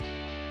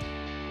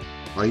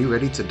Are you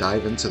ready to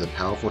dive into the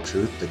powerful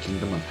truth the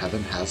kingdom of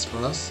heaven has for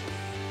us?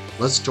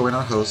 Let's join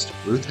our host,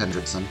 Ruth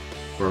Hendrickson,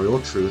 for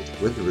Real Truth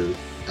with Ruth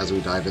as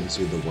we dive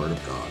into the Word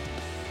of God.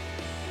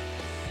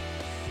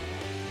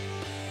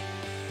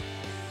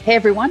 Hey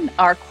everyone,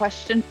 our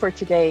question for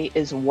today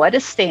is, what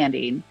is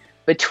standing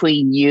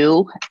between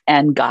you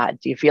and God?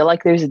 Do you feel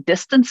like there's a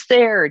distance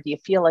there? Or do you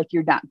feel like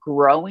you're not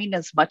growing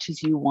as much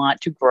as you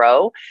want to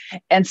grow?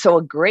 And so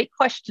a great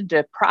question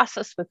to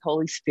process with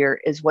Holy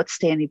Spirit is, what's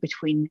standing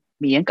between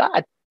me and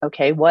God?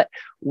 Okay,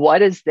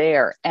 what is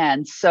there?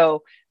 And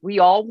so we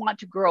all want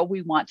to grow.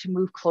 We want to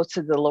move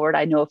closer to the Lord.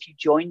 I know if you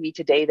join me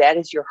today, that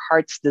is your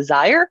heart's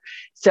desire.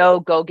 So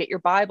go get your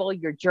Bible,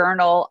 your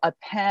journal, a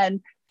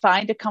pen.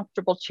 Find a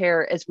comfortable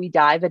chair as we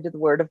dive into the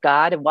Word of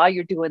God. And while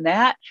you're doing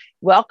that,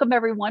 welcome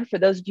everyone. For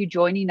those of you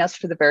joining us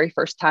for the very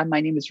first time,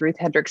 my name is Ruth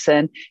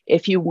Hendrickson.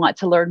 If you want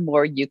to learn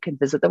more, you can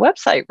visit the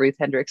website,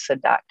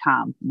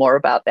 ruthhendrickson.com. More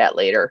about that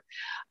later.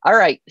 All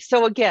right.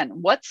 So again,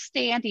 what's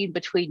standing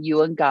between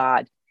you and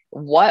God?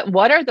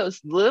 What are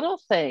those little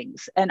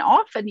things? And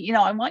often,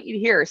 I want you to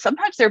hear,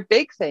 sometimes they're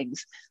big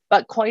things,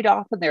 but quite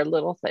often they're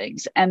little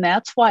things. And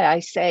that's why I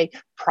say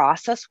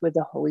process with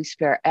the Holy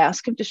Spirit.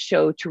 Ask him to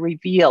show, to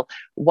reveal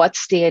what's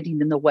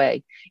standing in the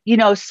way.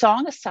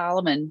 Song of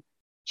Solomon,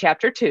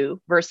 chapter 2,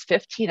 verse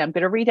 15, I'm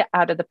going to read it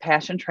out of the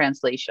Passion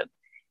Translation.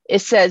 It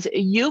says,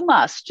 you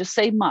must, just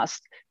say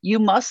must, you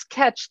must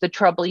catch the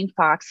troubling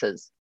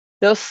foxes,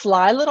 those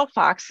sly little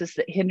foxes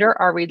that hinder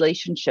our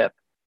relationship.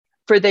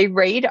 For they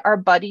raid our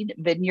budding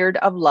vineyard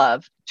of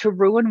love to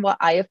ruin what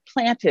I have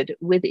planted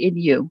within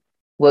you.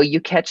 Will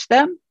you catch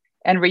them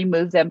and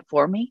remove them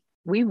for me?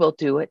 We will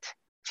do it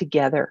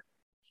together.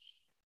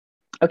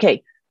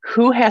 Okay,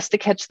 who has to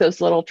catch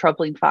those little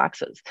troubling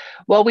foxes?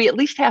 Well, we at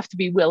least have to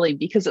be willing,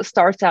 because it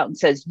starts out and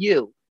says,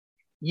 you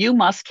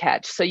must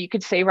catch. So you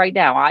could say right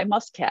now, I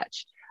must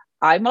catch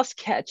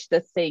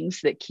the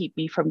things that keep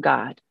me from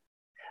God.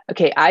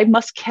 Okay, I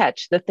must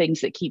catch the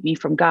things that keep me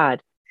from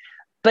God.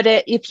 But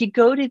if you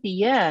go to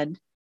the end,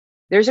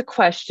 there's a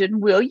question,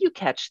 will you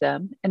catch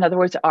them? In other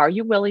words, are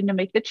you willing to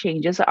make the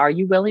changes? Are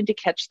you willing to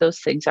catch those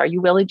things? Are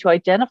you willing to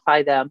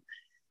identify them?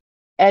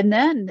 And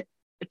then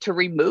to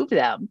remove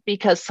them,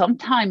 because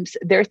sometimes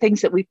there are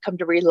things that we've come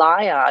to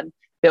rely on,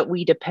 that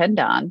we depend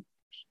on,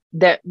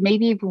 that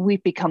maybe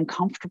we've become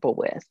comfortable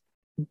with,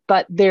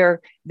 but they're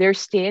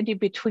standing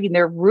between,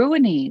 they're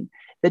ruining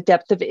the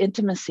depth of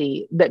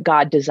intimacy that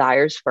God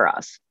desires for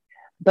us.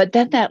 But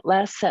then that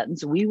last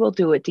sentence, we will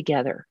do it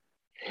together.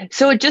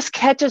 So it just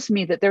catches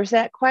me that there's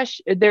that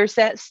question, there's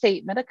that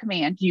statement, a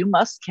command, you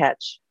must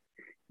catch.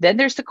 Then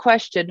there's the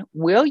question,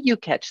 will you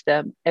catch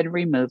them and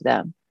remove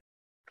them?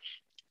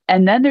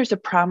 And then there's a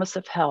promise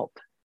of help.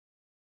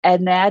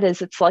 And that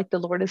is, it's like the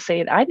Lord is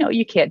saying, I know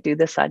you can't do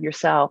this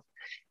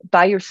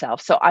by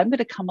yourself. So I'm going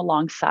to come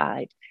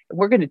alongside and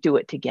we're going to do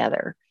it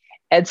together.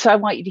 And so I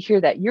want you to hear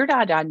that you're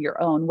not on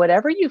your own.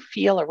 Whatever you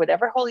feel or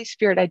whatever Holy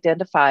Spirit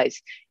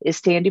identifies is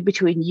standing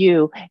between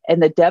you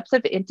and the depth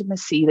of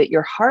intimacy that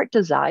your heart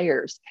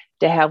desires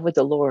to have with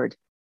the Lord.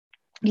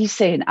 He's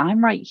saying,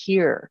 I'm right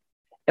here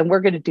and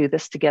we're going to do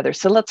this together.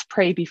 So let's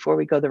pray before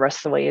we go the rest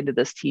of the way into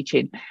this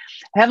teaching.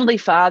 Heavenly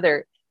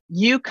Father,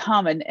 you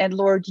come and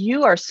Lord,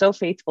 you are so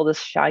faithful to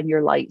shine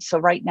your light. So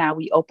right now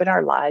we open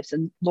our lives,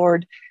 and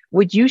Lord,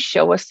 would you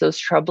show us those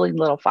troubling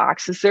little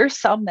foxes? There's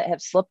some that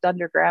have slipped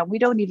underground. We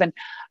don't even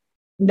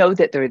know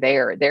that they're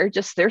there. They're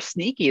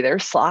sneaky, they're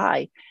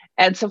sly.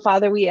 And so,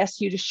 Father, we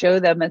ask you to show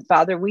them. And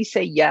Father, we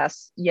say,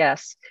 yes,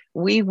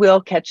 we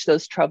will catch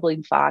those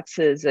troubling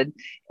foxes. And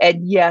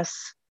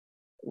yes,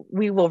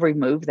 we will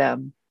remove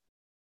them.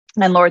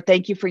 And Lord,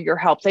 thank you for your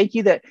help. Thank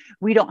you that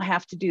we don't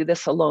have to do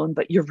this alone,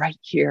 but you're right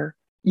here.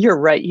 You're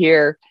right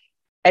here.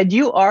 And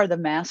you are the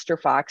master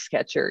fox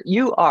catcher.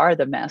 You are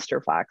the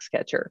master fox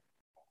catcher.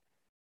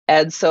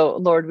 And so,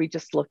 Lord, we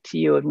just look to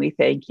you and we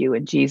thank you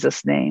in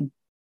Jesus' name.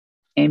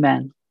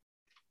 Amen.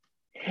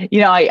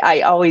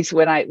 I always,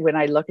 when I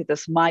look at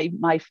this,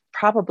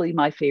 probably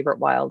my favorite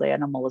wild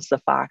animal is the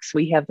fox.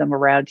 We have them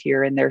around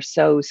here and they're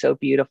so, so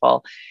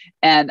beautiful.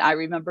 And I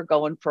remember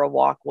going for a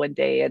walk one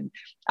day and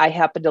I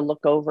happened to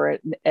look over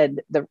it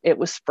and it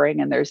was spring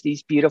and there's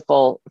these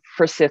beautiful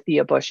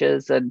forsythia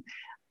bushes, and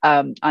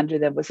under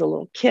them was a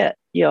little kit,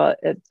 a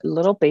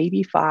little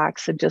baby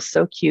fox, and just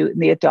so cute.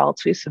 And the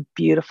adults, we have some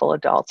beautiful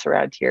adults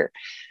around here.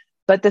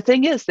 But the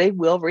thing is, they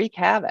will wreak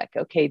havoc.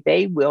 Okay,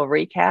 they will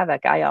wreak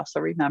havoc. I also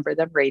remember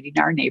them raiding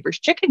our neighbor's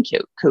chicken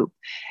coop.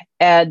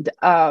 And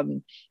but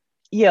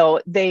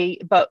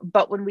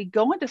when we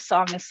go into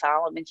Song of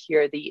Solomon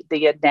here,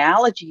 the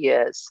analogy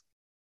is,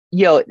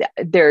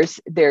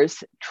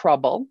 there's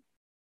trouble,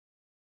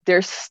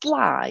 there's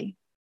sly.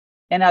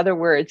 In other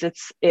words,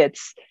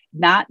 it's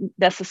not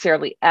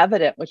necessarily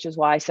evident, which is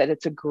why I said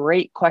it's a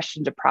great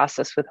question to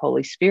process with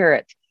Holy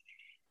Spirit.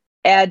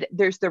 And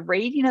there's the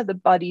raiding of the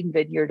budding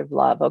vineyard of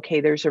love. Okay,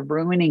 there's a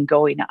ruining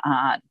going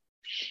on.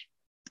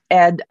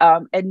 And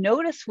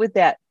notice with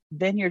that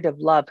vineyard of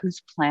love,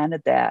 who's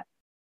planted that?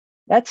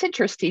 That's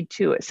interesting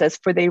too. It says,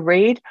 for they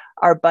raid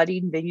our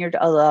budding vineyard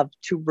of love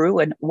to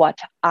ruin what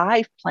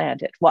I've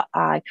planted, what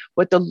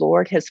the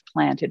Lord has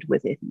planted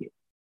within you.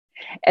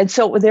 And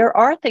so there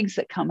are things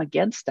that come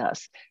against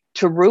us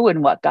to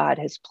ruin what God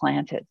has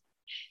planted.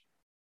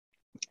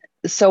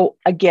 So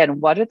again,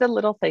 what are the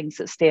little things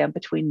that stand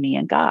between me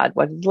and God?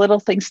 What are the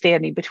little things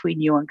standing between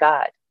you and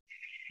God?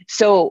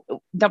 So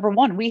number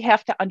one, we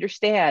have to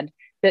understand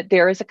that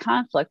there is a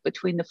conflict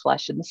between the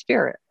flesh and the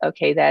spirit.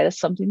 Okay, that is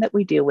something that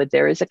we deal with.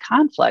 There is a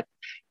conflict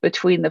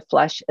between the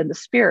flesh and the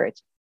spirit.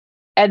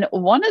 And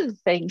one of the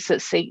things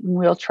that Satan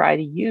will try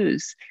to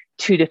use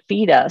to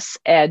defeat us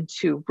and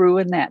to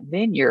ruin that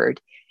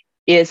vineyard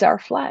is our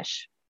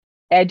flesh,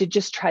 and to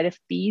just try to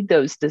feed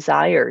those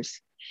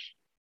desires.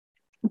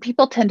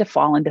 People tend to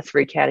fall into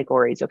three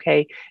categories.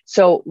 Okay.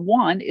 So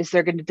one is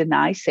they're going to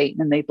deny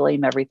Satan and they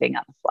blame everything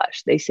on the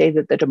flesh. They say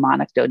that the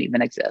demonic don't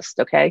even exist.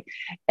 Okay.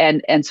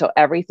 And so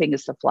everything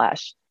is the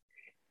flesh.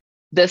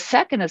 The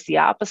second is the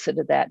opposite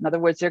of that. In other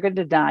words, they're going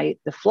to deny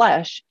the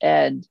flesh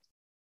and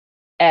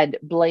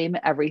blame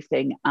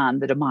everything on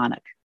the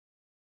demonic.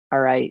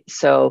 All right.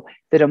 So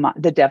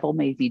the devil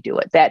made me do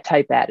it. That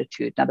type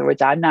attitude. In other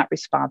words, I'm not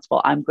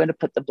responsible. I'm going to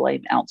put the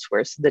blame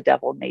elsewhere. So the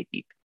devil made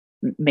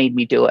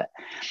me do it.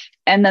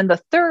 And then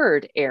the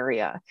third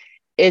area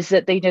is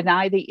that they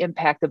deny the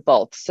impact of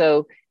both.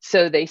 So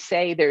they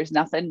say there's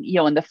nothing,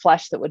 in the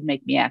flesh that would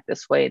make me act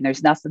this way, and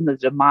there's nothing in the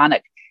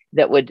demonic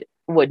that would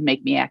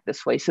make me act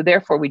this way. So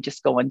therefore, we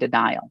just go in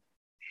denial.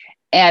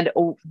 And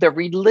the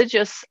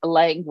religious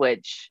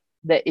language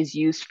that is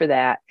used for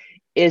that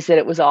is that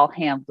it was all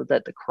handled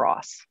at the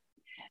cross.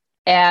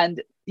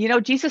 And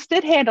Jesus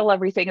did handle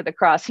everything at the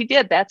cross. He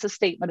did. That's a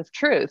statement of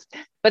truth.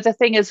 But the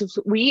thing is,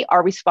 we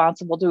are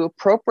responsible to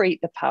appropriate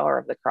the power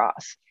of the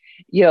cross.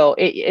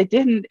 It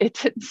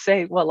didn't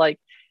say, well,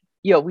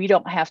 we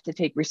don't have to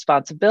take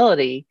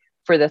responsibility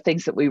for the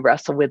things that we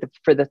wrestle with,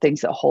 for the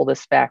things that hold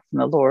us back from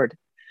the Lord.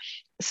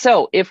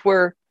 So if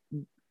we're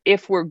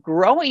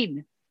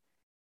growing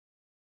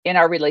in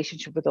our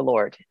relationship with the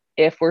Lord,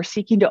 if we're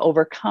seeking to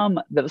overcome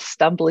those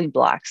stumbling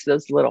blocks,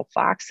 those little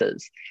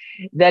foxes,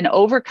 then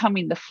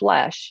overcoming the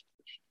flesh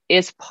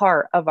is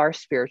part of our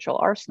spiritual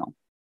arsenal.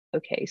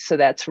 Okay, so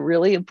that's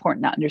really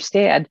important to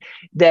understand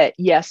that,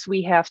 yes,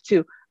 we have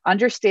to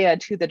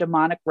understand who the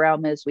demonic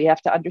realm is. We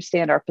have to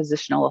understand our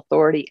positional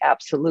authority,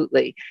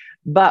 absolutely.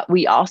 But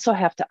we also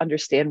have to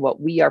understand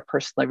what we are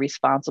personally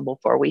responsible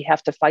for. We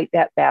have to fight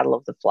that battle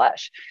of the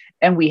flesh,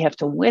 and we have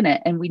to win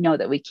it. And we know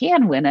that we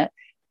can win it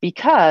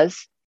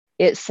because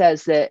it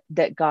says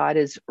that God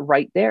is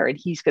right there, and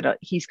he's gonna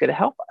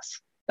help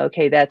us.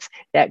 Okay,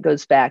 that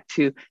goes back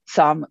to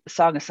Song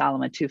of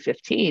Solomon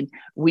 2:15.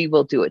 We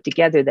will do it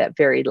together, that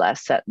very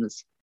last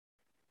sentence.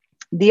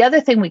 The other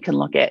thing we can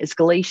look at is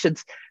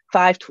Galatians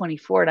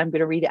 5:24, and I'm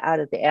going to read it out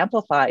of the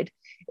Amplified.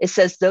 It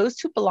says, those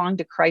who belong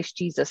to Christ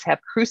Jesus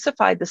have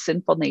crucified the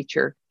sinful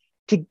nature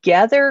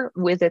together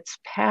with its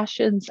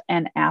passions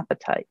and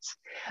appetites.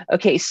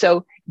 Okay,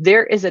 so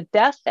there is a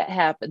death that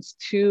happens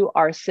to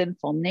our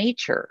sinful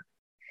nature.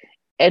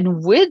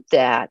 And with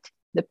that,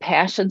 the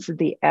passions and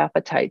the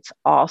appetites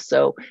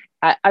also,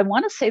 I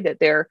want to say that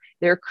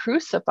they're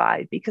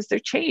crucified because they're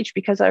changed,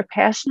 because our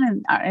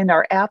passion and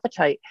our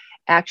appetite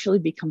actually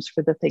becomes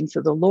for the things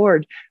of the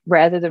Lord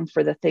rather than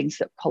for the things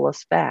that pull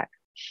us back.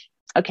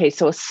 Okay,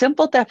 so a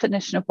simple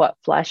definition of what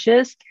flesh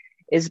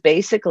is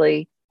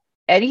basically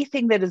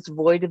anything that is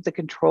void of the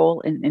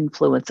control and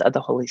influence of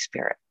the Holy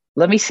Spirit.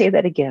 Let me say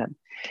that again.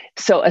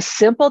 So a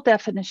simple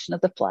definition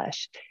of the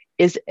flesh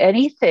is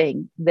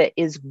anything that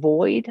is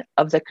void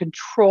of the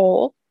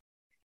control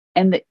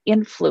and the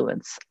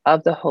influence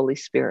of the Holy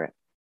Spirit.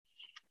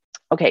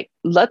 Okay,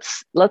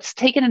 let's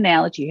take an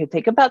analogy here.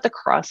 Think about the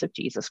cross of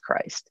Jesus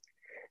Christ.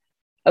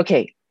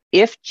 Okay,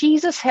 if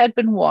Jesus had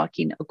been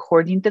walking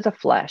according to the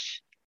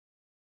flesh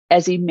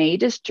as he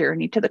made his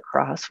journey to the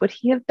cross, would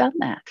he have done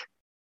that?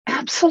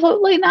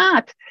 Absolutely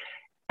not.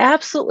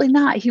 Absolutely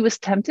not. He was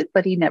tempted,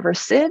 but he never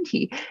sinned.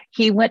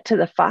 He went to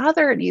the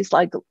Father and he's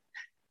like,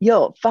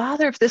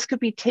 Father, if this could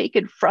be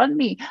taken from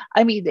me.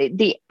 I mean,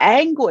 the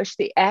anguish,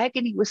 the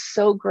agony was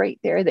so great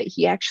there that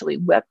he actually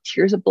wept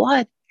tears of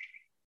blood.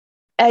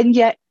 And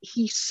yet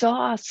he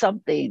saw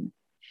something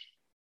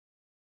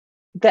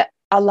that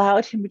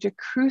allowed him to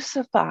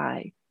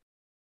crucify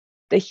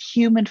the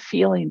human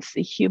feelings,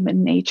 the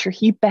human nature.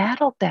 He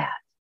battled that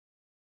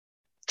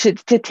to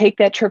take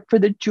that trip for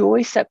the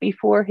joy set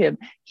before him.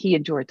 He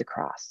endured the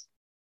cross.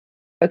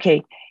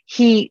 Okay,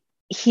 he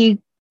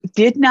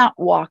did not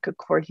walk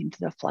according to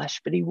the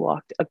flesh, but he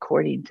walked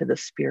according to the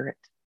Spirit.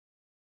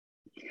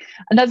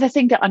 Another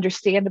thing to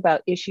understand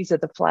about issues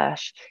of the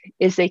flesh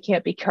is they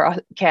can't be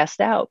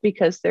cast out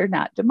because they're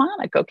not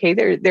demonic. Okay,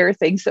 there are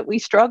things that we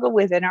struggle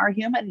with in our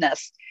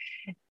humanness,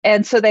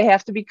 and so they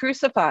have to be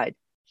crucified.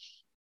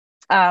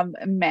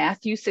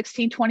 Matthew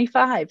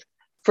 16:25.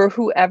 For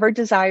whoever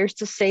desires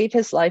to save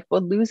his life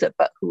will lose it,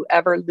 but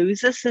whoever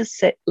loses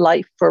his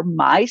life for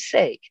my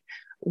sake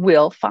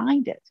will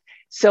find it.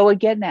 So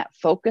again, that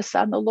focus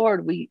on the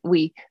Lord,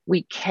 we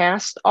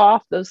cast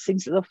off those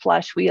things of the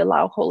flesh. We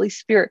allow Holy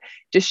Spirit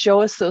to show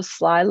us those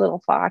sly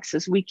little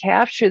foxes. We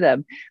capture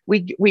them.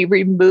 We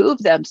remove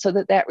them so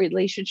that that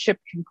relationship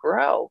can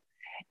grow.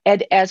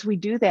 And as we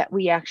do that,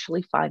 we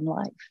actually find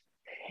life.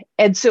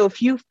 And so if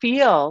you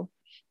feel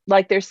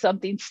like there's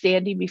something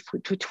standing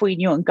between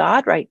you and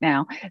God right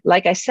now,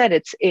 like I said,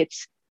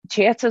 it's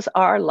chances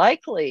are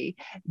likely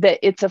that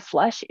it's a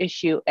flesh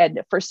issue. And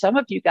for some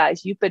of you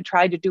guys, you've been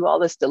trying to do all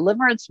this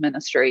deliverance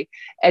ministry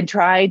and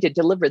trying to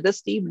deliver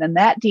this demon and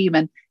that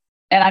demon.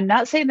 And I'm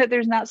not saying that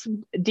there's not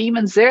some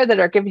demons there that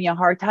are giving you a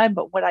hard time,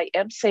 but what I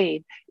am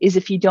saying is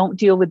if you don't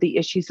deal with the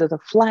issues of the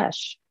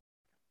flesh,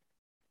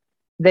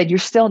 then you're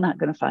still not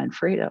going to find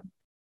freedom.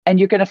 And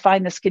you're going to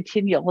find this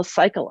continual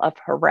cycle of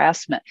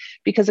harassment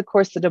because, of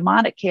course, the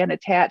demonic can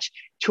attach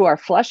to our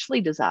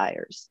fleshly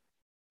desires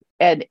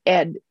and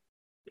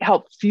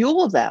help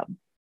fuel them.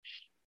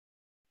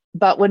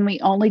 But when we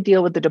only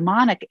deal with the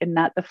demonic and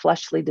not the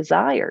fleshly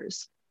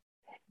desires,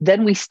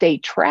 then we stay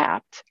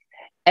trapped.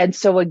 And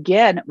so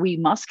again, we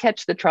must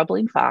catch the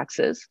troubling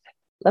foxes.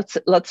 Let's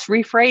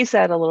rephrase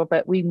that a little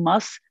bit. We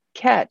must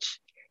catch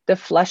the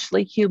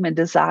fleshly human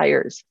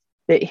desires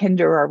that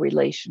hinder our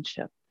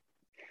relationship,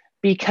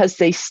 because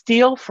they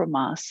steal from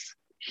us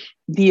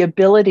the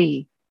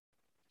ability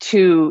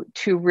to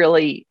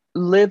really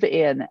live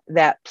in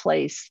that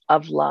place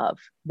of love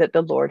that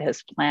the Lord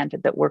has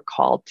planted, that we're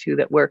called to,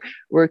 that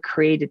we're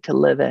created to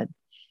live in.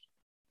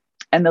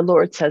 And the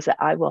Lord says that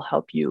I will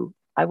help you.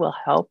 I will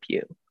help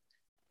you.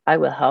 I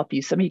will help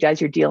you. Some of you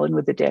guys are dealing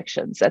with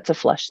addictions. That's a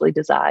fleshly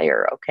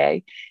desire,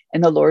 okay?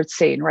 And the Lord's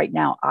saying right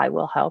now, I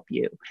will help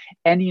you.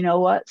 And you know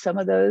what? Some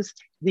of those,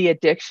 the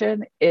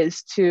addiction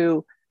is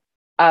to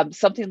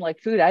something like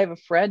food. I have a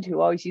friend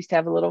who always used to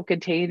have a little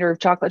container of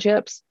chocolate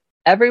chips.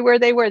 Everywhere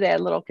they were, they had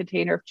a little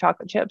container of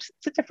chocolate chips.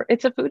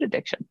 It's a food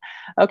addiction.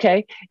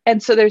 Okay.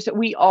 And so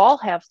we all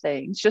have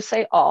things, just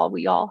say all,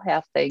 we all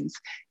have things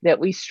that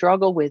we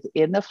struggle with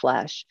in the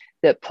flesh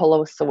that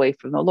pull us away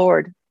from the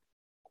Lord.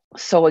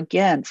 So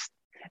again,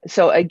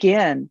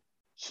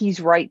 he's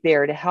right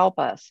there to help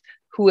us.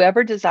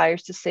 Whoever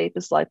desires to save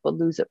his life will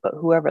lose it, but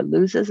whoever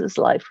loses his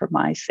life for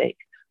my sake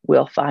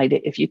will find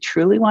it. If you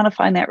truly want to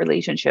find that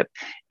relationship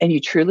and you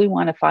truly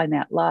want to find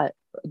that love,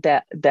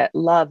 that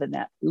love and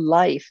that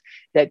life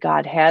that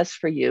God has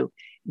for you,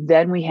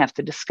 then we have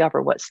to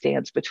discover what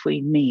stands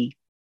between me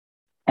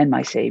and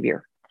my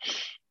Savior.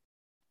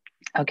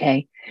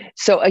 Okay.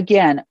 So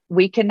again,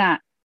 we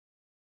cannot.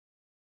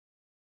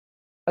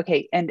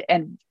 Okay. And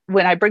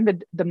when I bring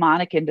the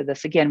demonic into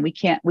this, again,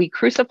 we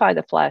crucify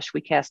the flesh,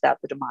 we cast out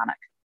the demonic.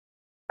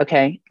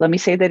 Okay. Let me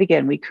say that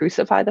again. We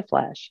crucify the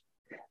flesh,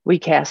 we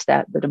cast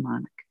out the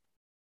demonic.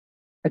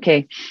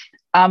 Okay.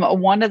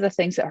 One of the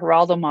things that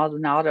Geraldo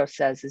Maldonado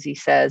says is he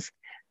says,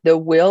 the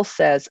will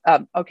says,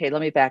 okay,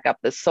 let me back up.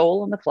 The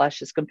soul and the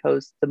flesh is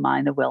composed of the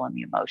mind, the will, and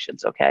the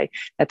emotions. Okay.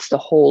 That's the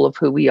whole of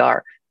who we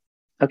are.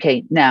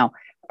 Okay. Now,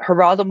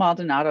 Geraldo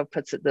Maldonado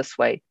puts it this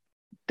way.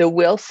 The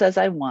will says,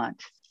 I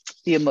want.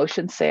 The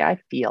emotions say, I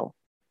feel.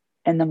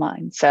 And the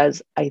mind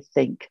says, I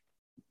think.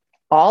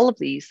 All of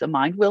these, the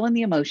mind, will, and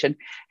the emotion,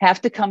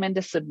 have to come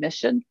into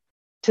submission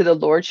to the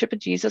Lordship of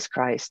Jesus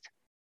Christ.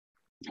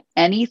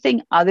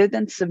 Anything other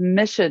than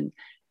submission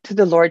to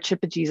the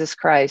Lordship of Jesus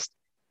Christ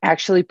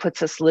actually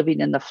puts us living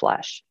in the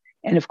flesh.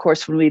 And of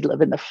course, when we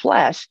live in the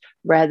flesh,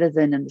 rather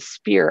than in the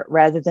spirit,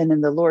 rather than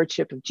in the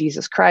Lordship of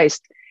Jesus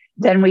Christ,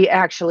 then we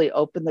actually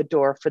open the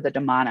door for the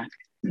demonic.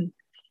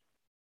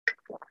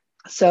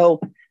 So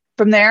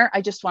from there,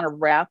 I just want to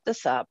wrap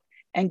this up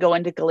and go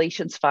into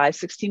Galatians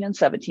 5:16 and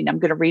 17. I'm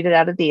going to read it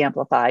out of the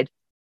Amplified,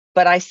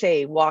 but I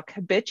say, walk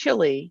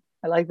habitually.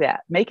 I like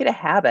that. Make it a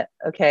habit.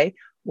 Okay.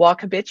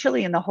 Walk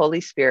habitually in the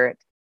Holy Spirit.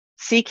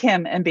 Seek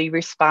him and be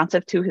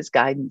responsive to his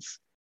guidance.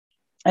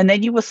 And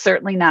then you will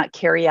certainly not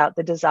carry out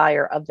the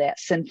desire of that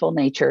sinful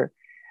nature,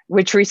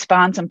 which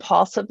responds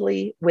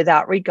impulsively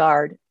without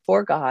regard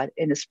for God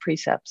and his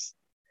precepts.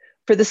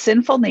 For the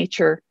sinful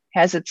nature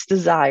has its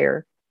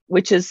desire,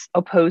 which is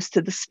opposed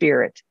to the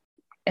spirit,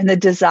 and the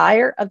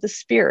desire of the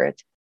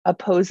spirit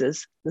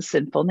opposes the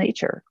sinful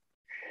nature.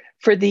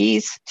 For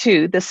these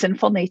two, the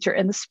sinful nature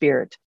and the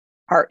spirit,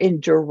 are in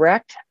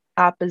direct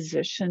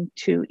opposition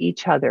to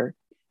each other.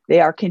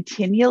 They are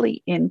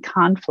continually in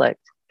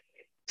conflict,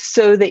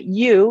 so that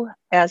you,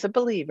 as a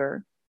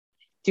believer,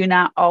 do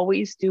not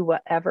always do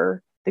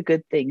whatever the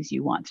good things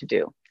you want to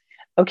do.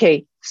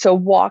 Okay, so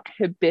walk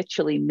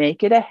habitually.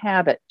 Make it a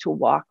habit to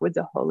walk with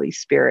the Holy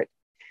Spirit.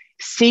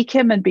 Seek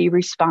him and be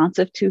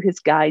responsive to his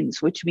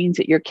guidance, which means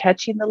that you're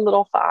catching the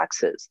little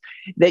foxes,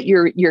 that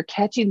you're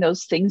catching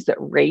those things that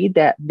raid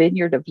that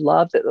vineyard of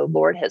love that the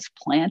Lord has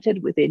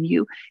planted within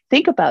you.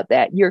 Think about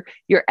that. You're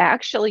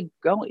actually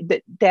going,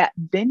 that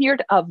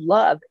vineyard of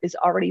love is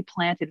already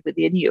planted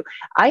within you.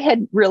 I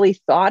hadn't really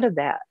thought of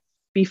that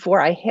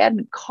before. I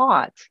hadn't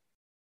caught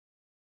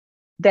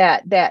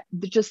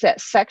just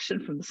that section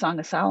from the Song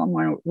of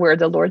Solomon where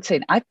the Lord's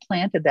saying, I've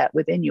planted that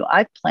within you.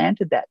 I've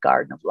planted that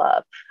garden of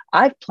love.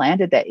 I've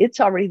planted that. It's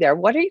already there.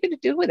 What are you going to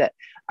do with it?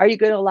 Are you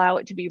going to allow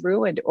it to be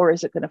ruined, or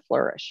is it going to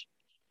flourish?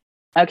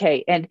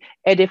 Okay. And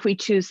if we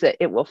choose that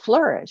it will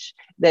flourish,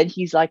 then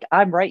he's like,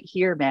 I'm right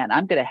here, man.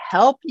 I'm going to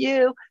help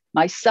you.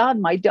 My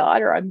son, my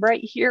daughter, I'm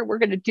right here. We're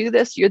going to do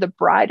this. You're the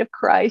bride of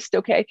Christ.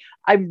 Okay.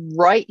 I'm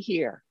right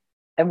here,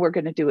 and we're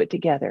going to do it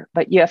together,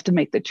 but you have to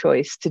make the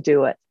choice to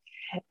do it.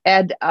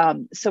 And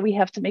so we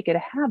have to make it a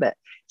habit.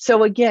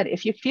 So again,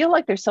 if you feel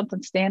like there's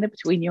something standing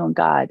between you and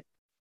God,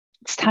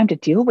 it's time to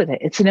deal with it.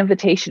 It's an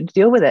invitation to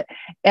deal with it.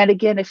 And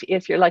again,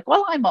 if you're like,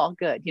 well, I'm all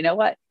good, you know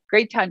what?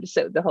 Great time to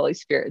sit with the Holy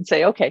Spirit and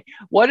say, okay,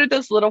 what are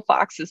those little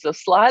foxes,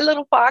 those sly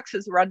little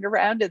foxes running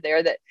around in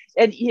there that,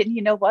 and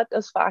you know what?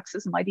 Those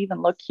foxes might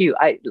even look cute.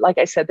 Like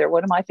I said, they're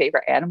one of my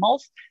favorite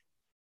animals.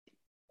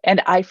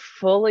 And I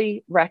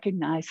fully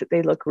recognize that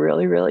they look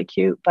really, really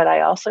cute, but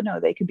I also know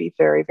they can be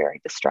very, very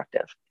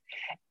destructive.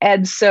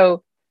 And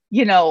so,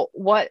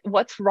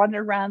 what's running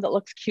around that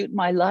looks cute in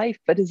my life,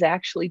 but is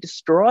actually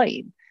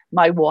destroying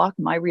my walk,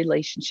 my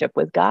relationship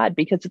with God,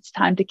 because it's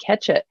time to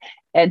catch it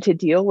and to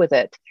deal with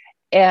it.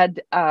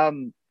 And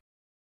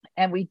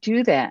we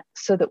do that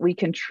so that we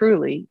can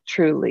truly,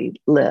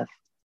 truly live.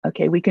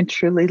 Okay, we can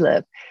truly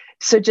live.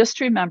 So just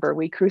remember,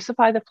 we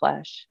crucify the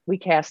flesh, we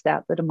cast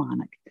out the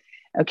demonic.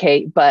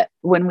 Okay, but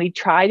when we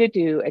try to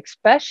do,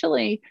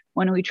 especially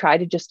when we try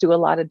to just do a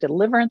lot of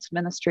deliverance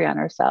ministry on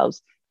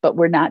ourselves, but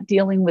we're not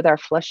dealing with our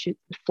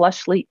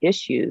fleshly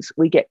issues,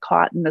 we get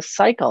caught in the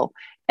cycle.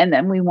 And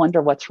then we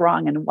wonder what's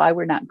wrong and why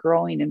we're not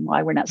growing and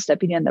why we're not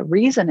stepping in. The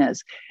reason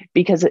is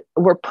because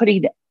we're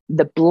putting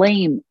the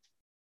blame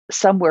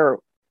somewhere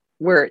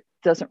where it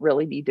doesn't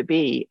really need to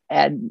be.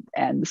 And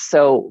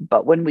so,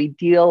 but when we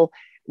deal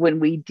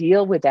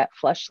with that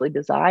fleshly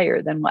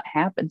desire, then what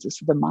happens is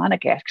the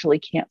demonic actually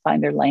can't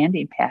find their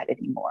landing pad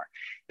anymore,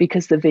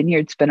 because the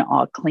vineyard's been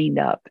all cleaned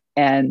up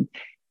and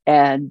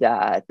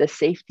the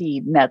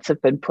safety nets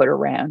have been put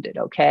around it.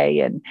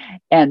 Okay.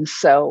 And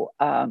so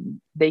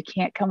they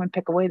can't come and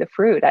pick away the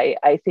fruit.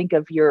 I think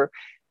of your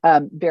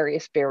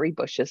various berry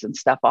bushes and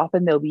stuff.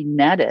 Often they'll be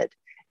netted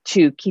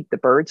to keep the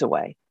birds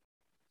away.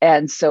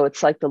 And so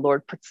it's like the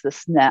Lord puts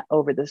this net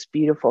over this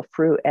beautiful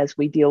fruit as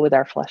we deal with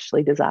our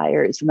fleshly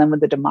desires. And then when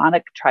the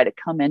demonic try to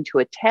come in to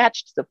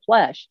attach to the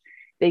flesh,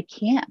 they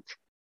can't,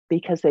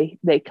 because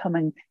they come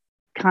in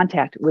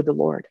contact with the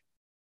Lord.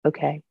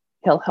 Okay.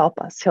 He'll help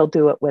us. He'll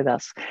do it with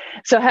us.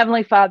 So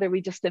Heavenly Father,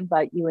 we just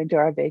invite you into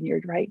our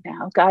vineyard right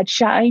now. God,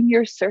 shine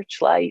your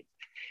searchlight.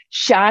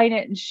 Shine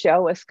it and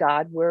show us,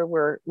 God, where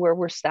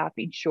we're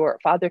stopping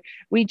short. Father,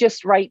 we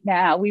just right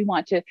now, we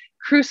want to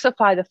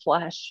crucify the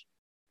flesh.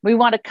 We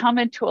want to come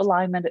into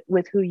alignment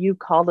with who you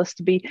called us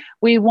to be.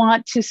 We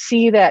want to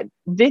see that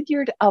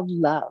vineyard of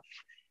love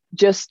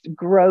just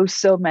grow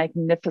so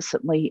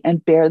magnificently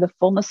and bear the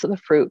fullness of the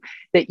fruit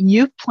that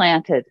you've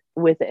planted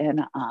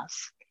within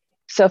us.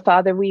 So,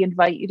 Father, we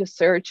invite you to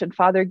search. And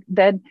Father,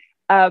 then,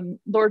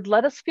 Lord,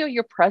 let us feel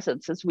your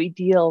presence as we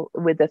deal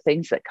with the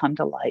things that come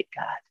to light,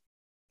 God.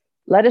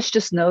 Let us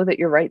just know that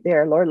you're right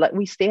there, Lord. Let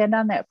we stand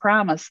on that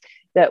promise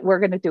that we're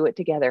going to do it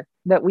together,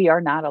 that we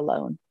are not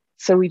alone.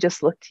 So we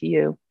just look to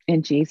you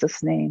in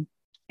Jesus' name.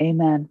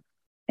 Amen.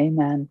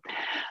 Amen.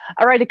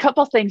 All right. A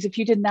couple things. If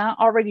you did not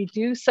already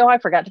do so, I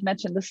forgot to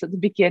mention this at the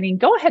beginning.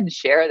 Go ahead and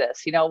share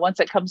this. Once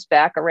it comes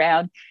back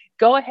around,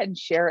 go ahead and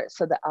share it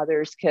so that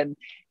others can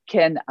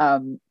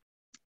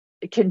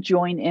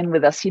join in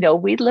with us.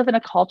 We live in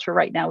a culture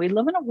right now. We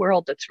live in a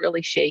world that's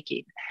really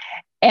shaking.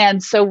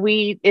 And so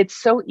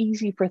it's so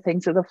easy for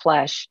things of the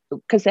flesh,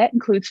 because that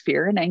includes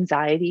fear and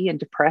anxiety and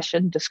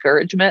depression,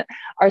 discouragement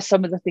are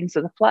some of the things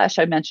of the flesh.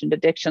 I mentioned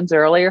addictions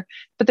earlier,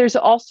 but there's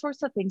all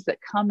sorts of things that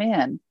come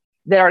in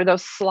that are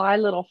those sly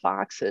little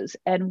foxes.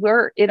 And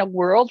we're in a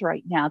world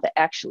right now that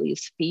actually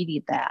is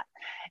feeding that.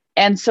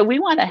 And so we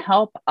want to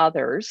help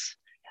others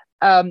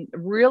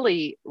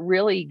really,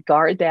 really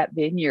guard that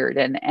vineyard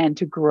and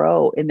to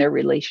grow in their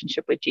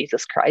relationship with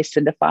Jesus Christ,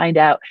 and to find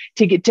out,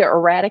 to get to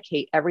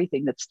eradicate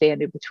everything that's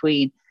standing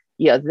between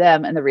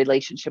them and the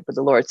relationship with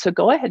the Lord. So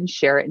go ahead and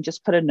share it, and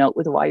just put a note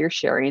with why you're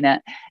sharing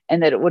it,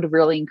 and that it would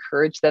really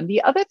encourage them.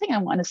 The other thing I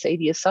want to say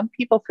to you, some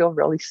people feel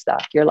really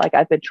stuck. You're like,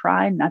 I've been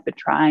trying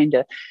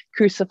to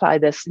crucify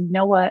this. And you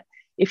know what?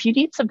 If you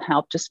need some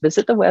help, just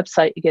visit the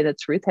website. Again,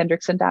 it's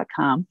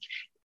ruthhendrickson.com.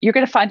 You're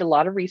going to find a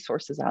lot of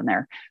resources on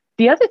there.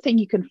 The other thing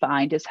you can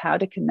find is how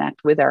to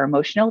connect with our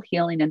emotional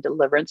healing and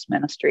deliverance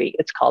ministry.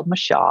 It's called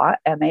Mashah,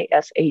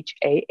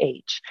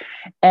 M-A-S-H-A-H.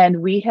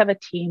 And we have a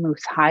team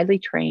who's highly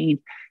trained,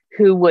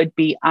 who would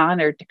be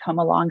honored to come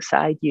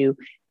alongside you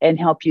and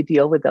help you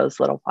deal with those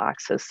little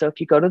foxes. So if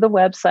you go to the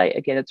website,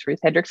 again, it's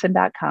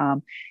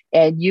ruthhendrickson.com,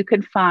 and you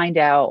can find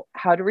out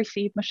how to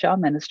receive Mashah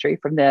ministry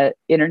from the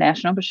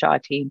International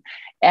Mashah team.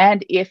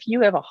 And if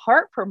you have a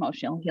heart for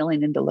emotional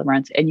healing and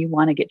deliverance and you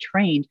want to get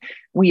trained,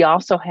 we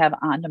also have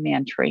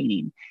on-demand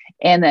training.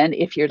 And then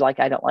if you're like,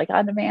 I don't like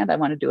on-demand, I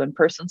want to do in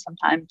person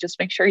sometime, just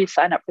make sure you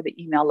sign up for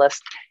the email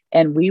list,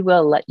 And we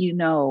will let you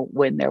know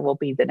when there will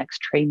be the next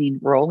training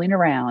rolling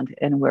around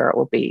and where it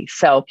will be.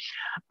 So,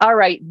 all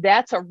right,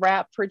 that's a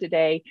wrap for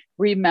today.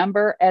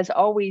 Remember, as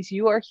always,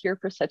 you are here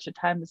for such a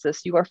time as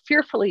this. You are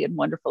fearfully and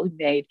wonderfully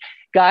made.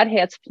 God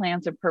has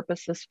plans and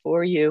purposes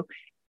for you.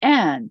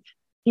 And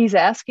he's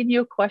asking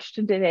you a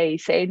question today,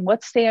 saying,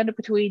 what's standing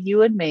between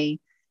you and me?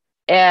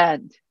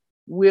 And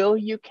will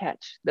you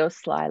catch those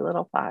sly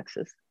little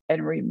foxes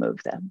and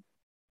remove them?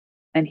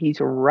 And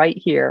he's right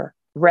here,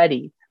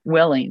 ready,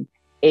 willing,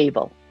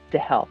 able to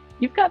help.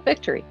 You've got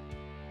victory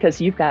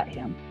because you've got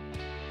him.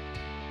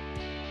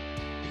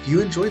 If you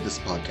enjoyed this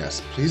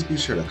podcast, please be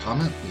sure to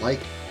comment, like,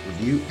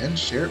 review, and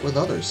share it with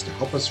others to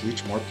help us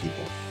reach more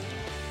people.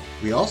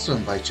 We also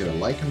invite you to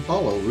like and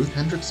follow Ruth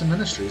Hendrickson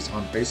Ministries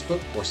on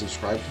Facebook or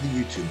subscribe to the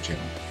YouTube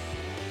channel.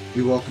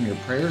 We welcome your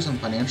prayers and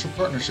financial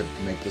partnership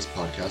to make this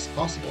podcast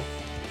possible.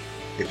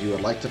 If you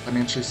would like to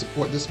financially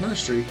support this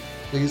ministry,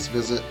 please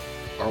visit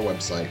our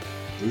website,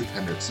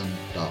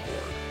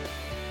 ruthhendrickson.org.